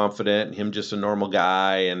more confident and him just a normal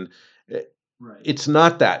guy, and it's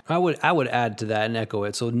not that. I would add to that and echo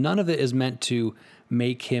it. So none of it is meant to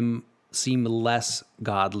make him seem less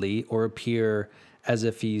godly or appear as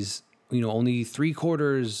if he's, only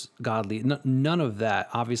 3/4 godly. None of that.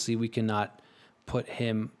 Obviously, we cannot put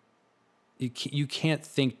him. You can't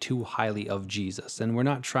think too highly of Jesus, and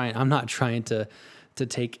I'm not trying to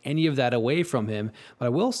take any of that away from him. But I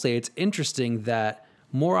will say it's interesting that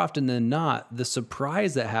more often than not, the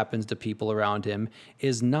surprise that happens to people around him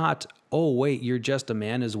is not, oh, wait, you're just a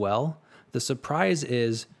man as well. The surprise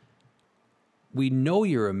is, we know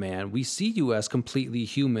you're a man. We see you as completely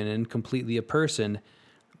human and completely a person,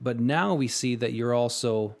 but now we see that you're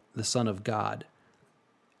also the Son of God.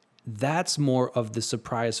 That's more of the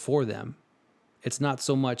surprise for them. It's not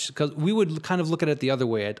so much, because we would kind of look at it the other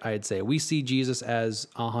way, I'd say. We see Jesus as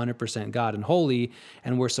 100% God and holy,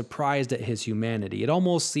 and we're surprised at his humanity. It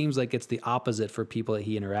almost seems like it's the opposite for people that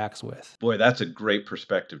he interacts with. Boy, that's a great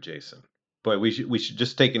perspective, Jason. Boy, we should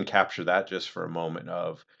just take and capture that just for a moment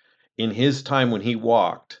of, in his time when he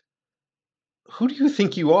walked, who do you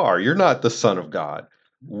think you are? You're not the Son of God.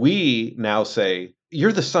 We now say,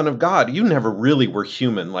 you're the Son of God. You never really were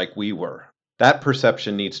human like we were. That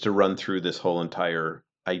perception needs to run through this whole entire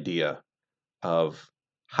idea of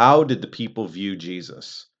how did the people view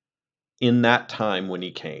Jesus in that time when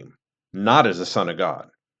he came? Not as a Son of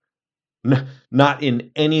God, not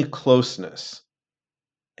in any closeness.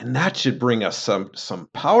 And that should bring us some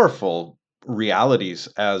powerful realities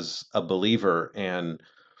as a believer. And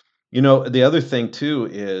the other thing too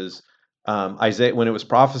is Isaiah, when it was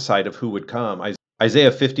prophesied of who would come,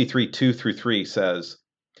 Isaiah 53:2-3 says,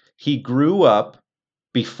 he grew up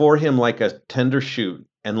before him like a tender shoot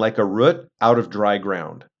and like a root out of dry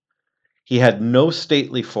ground. He had no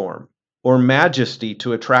stately form or majesty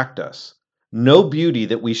to attract us, no beauty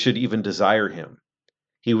that we should even desire him.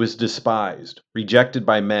 He was despised, rejected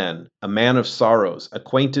by men, a man of sorrows,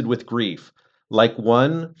 acquainted with grief, like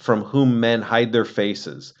one from whom men hide their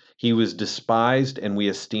faces. He was despised, and we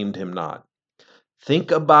esteemed him not.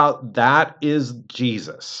 Think about that is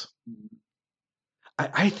Jesus.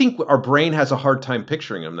 I think our brain has a hard time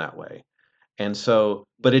picturing him that way. And so,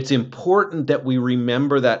 but it's important that we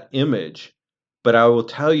remember that image. But I will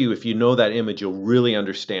tell you, if you know that image, you'll really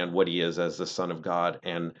understand what he is as the Son of God.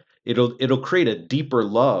 And it'll create a deeper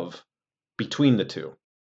love between the two.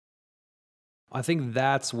 I think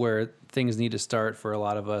that's where things need to start for a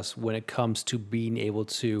lot of us when it comes to being able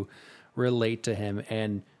to relate to him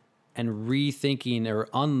and rethinking or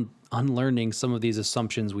unlearning some of these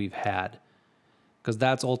assumptions we've had. Because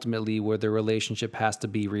that's ultimately where the relationship has to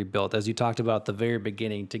be rebuilt. As you talked about at the very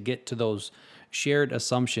beginning, to get to those shared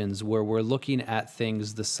assumptions where we're looking at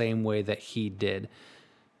things the same way that he did.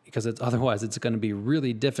 Because otherwise it's going to be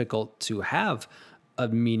really difficult to have a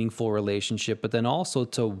meaningful relationship, but then also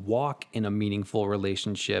to walk in a meaningful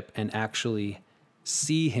relationship and actually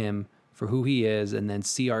see him for who he is and then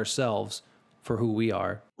see ourselves for who we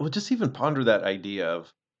are. Well, just even ponder that idea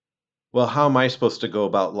of, well, how am I supposed to go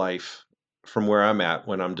about life from where I'm at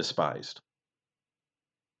when I'm despised?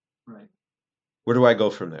 Right. Where do I go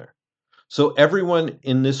from there? So everyone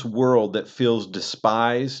in this world that feels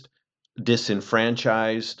despised,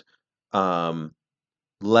 disenfranchised, um,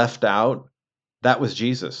 left out, that was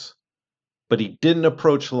Jesus. But he didn't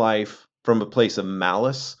approach life from a place of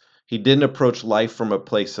malice. He didn't approach life from a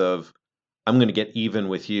place of, I'm going to get even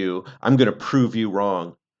with you. I'm going to prove you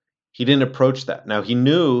wrong. He didn't approach that. Now, he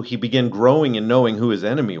knew he began growing and knowing who his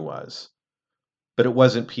enemy was, but it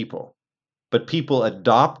wasn't people. But people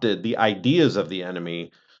adopted the ideas of the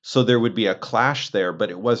enemy, so there would be a clash there, but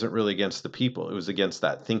it wasn't really against the people. It was against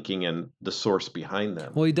that thinking and the source behind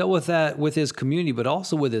them. Well, he dealt with that with his community, but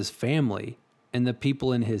also with his family and the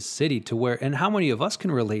people in his city to where, and how many of us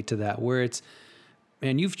can relate to that, where it's,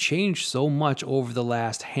 man, you've changed so much over the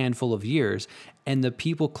last handful of years, and the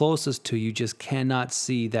people closest to you just cannot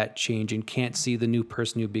see that change and can't see the new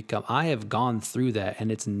person you've become. I have gone through that,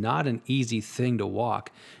 and it's not an easy thing to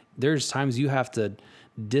walk. There's times you have to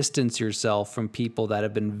distance yourself from people that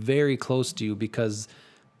have been very close to you because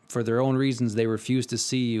for their own reasons they refuse to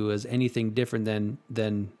see you as anything different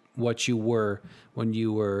than what you were when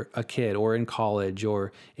you were a kid or in college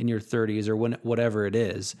or in your 30s or whatever it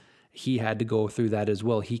is. He had to go through that as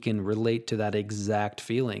well. He can relate to that exact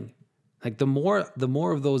feeling. Like the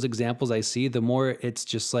more of those examples I see, the more it's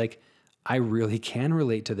just like I really can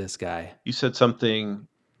relate to this guy. You said something,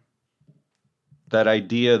 that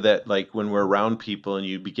idea that like when we're around people and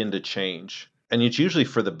you begin to change, and it's usually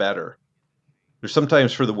for the better. There's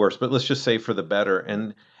sometimes for the worse, but let's just say for the better.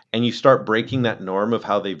 And you start breaking that norm of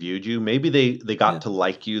how they viewed you. Maybe they got Yeah. to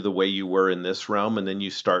like you the way you were in this realm, and then you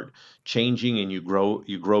start changing and you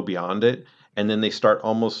grow beyond it, and then they start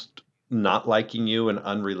almost not liking you and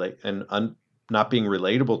not being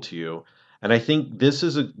relatable to you. And I think this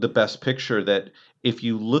is the best picture, that if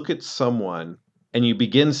you look at someone and you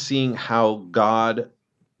begin seeing how God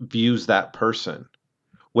views that person,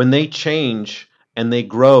 when they change and they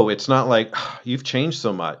grow, it's not like, "Ah, you've changed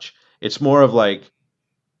so much." It's more of like,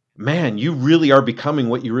 man, you really are becoming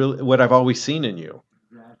what I've always seen in you.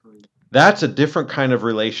 Exactly. That's a different kind of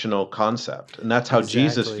relational concept, and that's how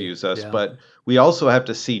Jesus Exactly. views us. Yeah. But we also have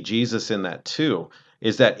to see Jesus in that too,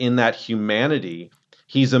 is that in that humanity,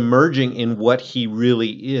 he's emerging in what he really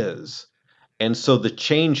is. And so the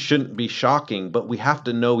change shouldn't be shocking, but we have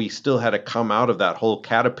to know he still had to come out of that whole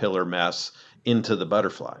caterpillar mess into the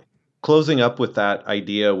butterfly. Closing up with that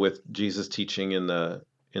idea with Jesus teaching in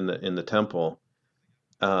the temple,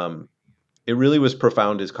 um, it really was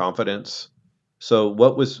profound, his confidence. So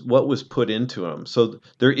what was put into him? So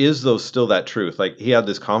there is those still that truth. Like he had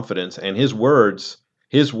this confidence, and his words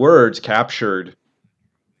captured,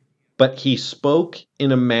 but he spoke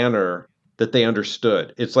in a manner that they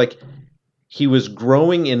understood. It's like he was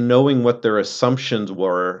growing in knowing what their assumptions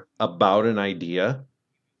were about an idea,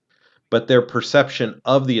 but their perception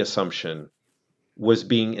of the assumption was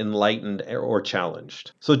being enlightened or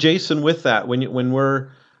challenged. So Jason, with that,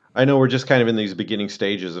 I know we're just kind of in these beginning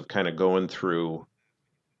stages of kind of going through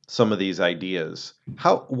some of these ideas.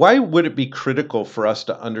 Why would it be critical for us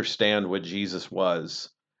to understand what Jesus was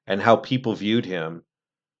and how people viewed him,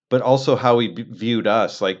 but also how he viewed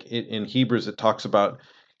us? Like in Hebrews, it talks about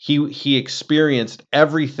he experienced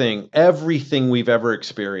everything we've ever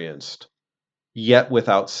experienced, yet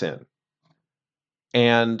without sin.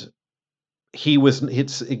 And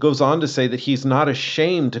it goes on to say that he's not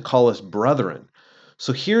ashamed to call us brethren.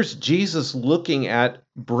 So here's Jesus looking at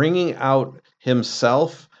bringing out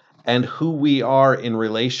himself and who we are in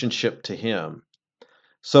relationship to him.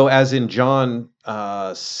 So as in John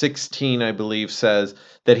 16, I believe, says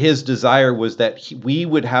that his desire was that we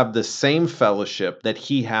would have the same fellowship that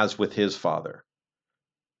he has with his Father.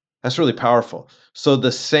 That's really powerful. So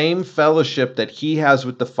the same fellowship that he has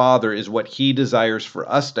with the Father is what he desires for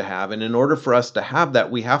us to have. And in order for us to have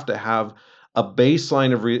that, we have to have a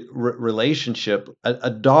baseline of relationship.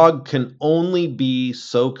 A dog can only be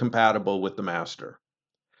so compatible with the master.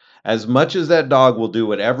 As much as that dog will do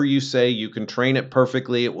whatever you say, you can train it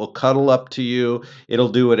perfectly. It will cuddle up to you. It'll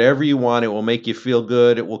do whatever you want. It will make you feel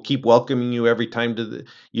good. It will keep welcoming you every time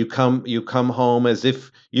you come home, as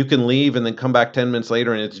if you can leave and then come back 10 minutes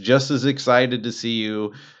later and it's just as excited to see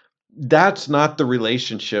you. That's not the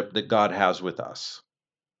relationship that God has with us.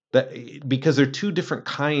 Because they're two different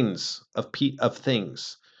kinds of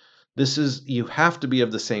things. You have to be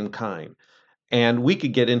of the same kind. And we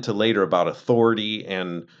could get into later about authority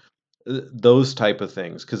and those type of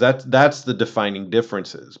things, because that's the defining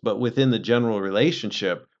differences. But within the general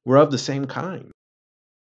relationship, we're of the same kind.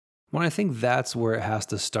 Well, I think that's where it has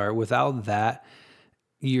to start. Without that,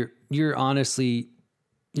 you're honestly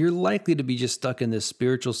you're likely to be just stuck in this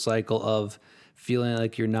spiritual cycle of feeling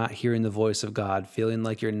like you're not hearing the voice of God, feeling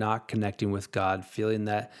like you're not connecting with God, feeling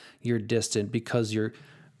that you're distant because you're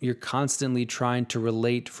constantly trying to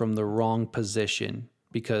relate from the wrong position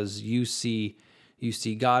because you see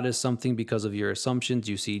God as something because of your assumptions,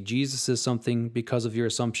 you see Jesus as something because of your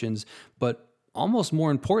assumptions, but almost more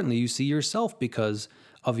importantly, you see yourself because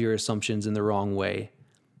of your assumptions in the wrong way.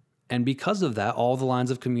 And because of that, all the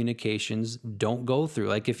lines of communications don't go through.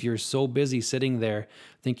 Like if you're so busy sitting there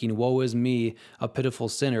thinking, woe is me, a pitiful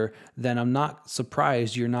sinner, then I'm not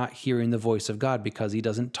surprised you're not hearing the voice of God because he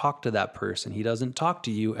doesn't talk to that person. He doesn't talk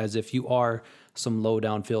to you as if you are some low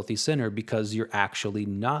down, filthy sinner because you're actually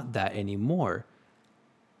not that anymore.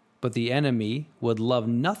 But the enemy would love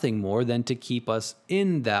nothing more than to keep us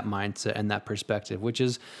in that mindset and that perspective, which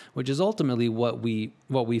is ultimately what we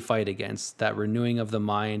fight against, that renewing of the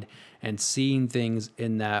mind and seeing things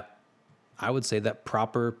in that, I would say, that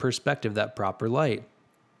proper perspective, that proper light.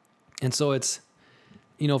 And so it's,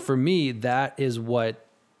 for me, that's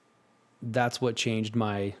what changed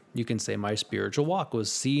my, you can say, my spiritual walk,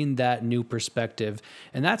 was seeing that new perspective.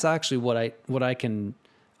 And that's actually what I can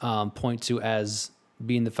point to as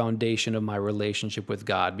being the foundation of my relationship with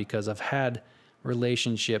God, because I've had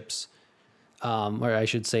relationships, or I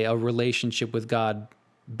should say a relationship with God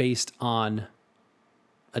based on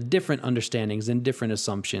a different understandings and different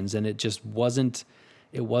assumptions, and it wasn't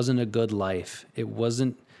a good life. It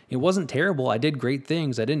wasn't terrible. I did great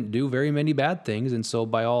things. I didn't do very many bad things, and so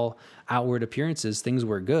by all outward appearances, things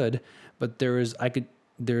were good. But there's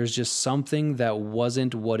just something that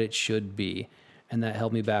wasn't what it should be, and that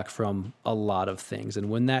held me back from a lot of things. And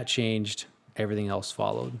when that changed, everything else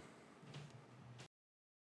followed.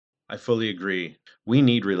 I fully agree. We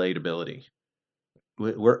need relatability.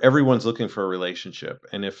 Where everyone's looking for a relationship,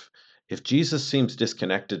 and if Jesus seems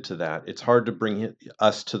disconnected to that, it's hard to bring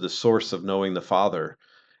us to the source of knowing the Father.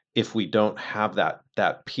 If we don't have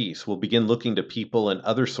that piece, we'll begin looking to people and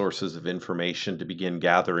other sources of information to begin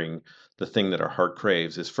gathering the thing that our heart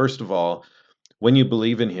craves. Is, first of all, when you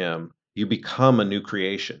believe in him, you become a new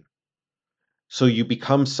creation. So you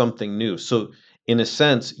become something new. So in a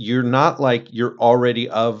sense, you're not like you're already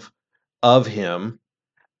of him,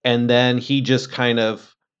 and then he just kind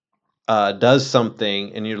of does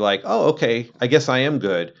something, and you're like, oh, okay, I guess I am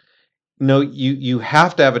good. No, you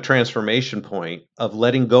have to have a transformation point of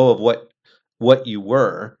letting go of what you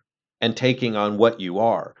were and taking on what you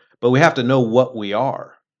are. But we have to know what we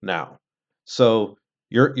are now. So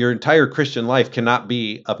your entire Christian life cannot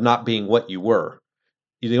be of not being what you were.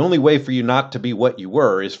 The only way for you not to be what you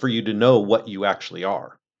were is for you to know what you actually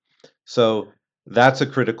are. So that's a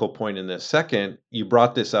critical point in this. Second, you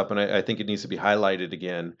brought this up, and I think it needs to be highlighted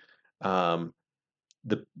again. Um,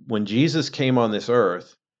 when Jesus came on this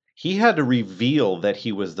earth, he had to reveal that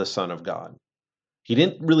he was the Son of God. He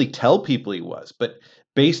didn't really tell people he was, but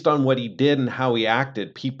based on what he did and how he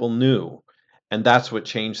acted, people knew. And that's what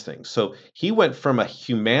changed things. So he went from a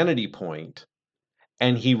humanity point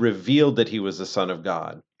and he revealed that he was the Son of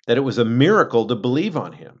God, that it was a miracle to believe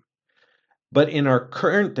on him. But in our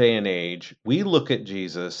current day and age, we look at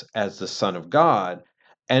Jesus as the Son of God,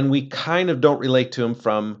 and we kind of don't relate to him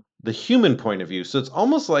from the human point of view. So it's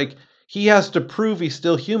almost like he has to prove he's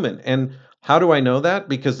still human. And how do I know that?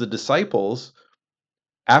 Because the disciples,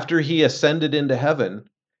 after he ascended into heaven,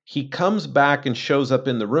 he comes back and shows up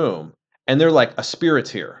in the room, and they're like, a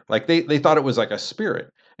spirit's here. Like they thought it was like a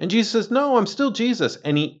spirit. And Jesus says, no, I'm still Jesus.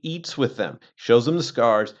 And he eats with them, shows them the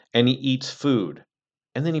scars, and he eats food.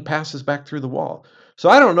 And then he passes back through the wall. So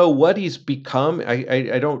I don't know what he's become.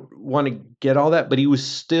 I don't want to get all that, but he was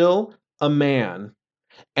still a man,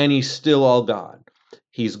 and he's still all God.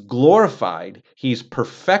 He's glorified, he's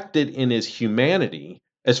perfected in his humanity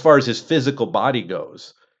as far as his physical body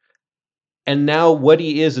goes. And now what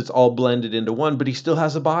he is, it's all blended into one, but he still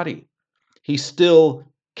has a body. He still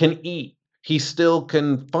can eat. He still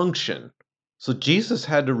can function. So Jesus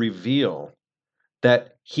had to reveal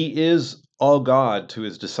that he is all God to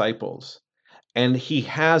his disciples. And he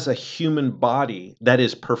has a human body that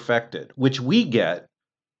is perfected, which we get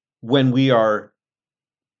when we are,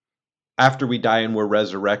 after we die and we're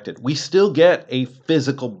resurrected. We still get a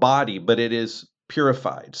physical body, but it is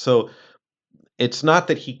purified. So it's not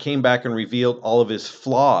that he came back and revealed all of his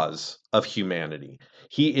flaws of humanity.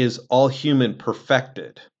 He is all human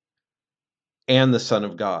perfected and the Son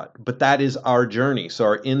of God. But that is our journey. So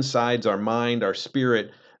our insides, our mind, our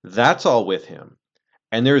spirit, that's all with him.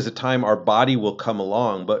 And there is a time our body will come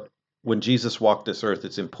along, but when Jesus walked this earth,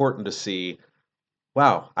 it's important to see,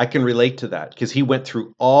 wow, I can relate to that because he went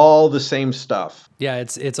through all the same stuff. Yeah,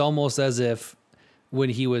 it's almost as if when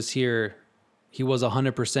he was here, he was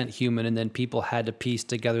 100% human, and then people had to piece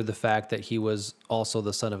together the fact that he was also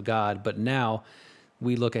the Son of God. But now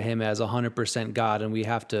we look at him as 100% God, and we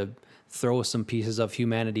have to throw some pieces of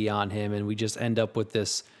humanity on him, and we just end up with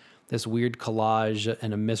this weird collage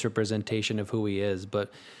and a misrepresentation of who he is. But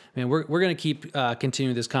man, we're going to keep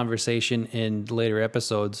continuing this conversation in later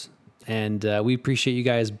episodes. And we appreciate you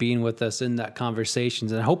guys being with us in that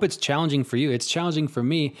conversations. And I hope it's challenging for you. It's challenging for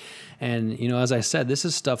me. And, you know, as I said, this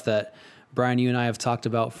is stuff that Brian, you and I have talked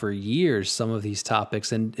about for years, some of these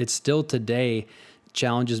topics, and it still today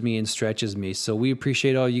challenges me and stretches me. So we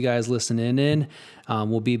appreciate all you guys listening in.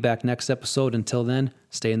 We'll be back next episode. Until then,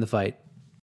 stay in the fight.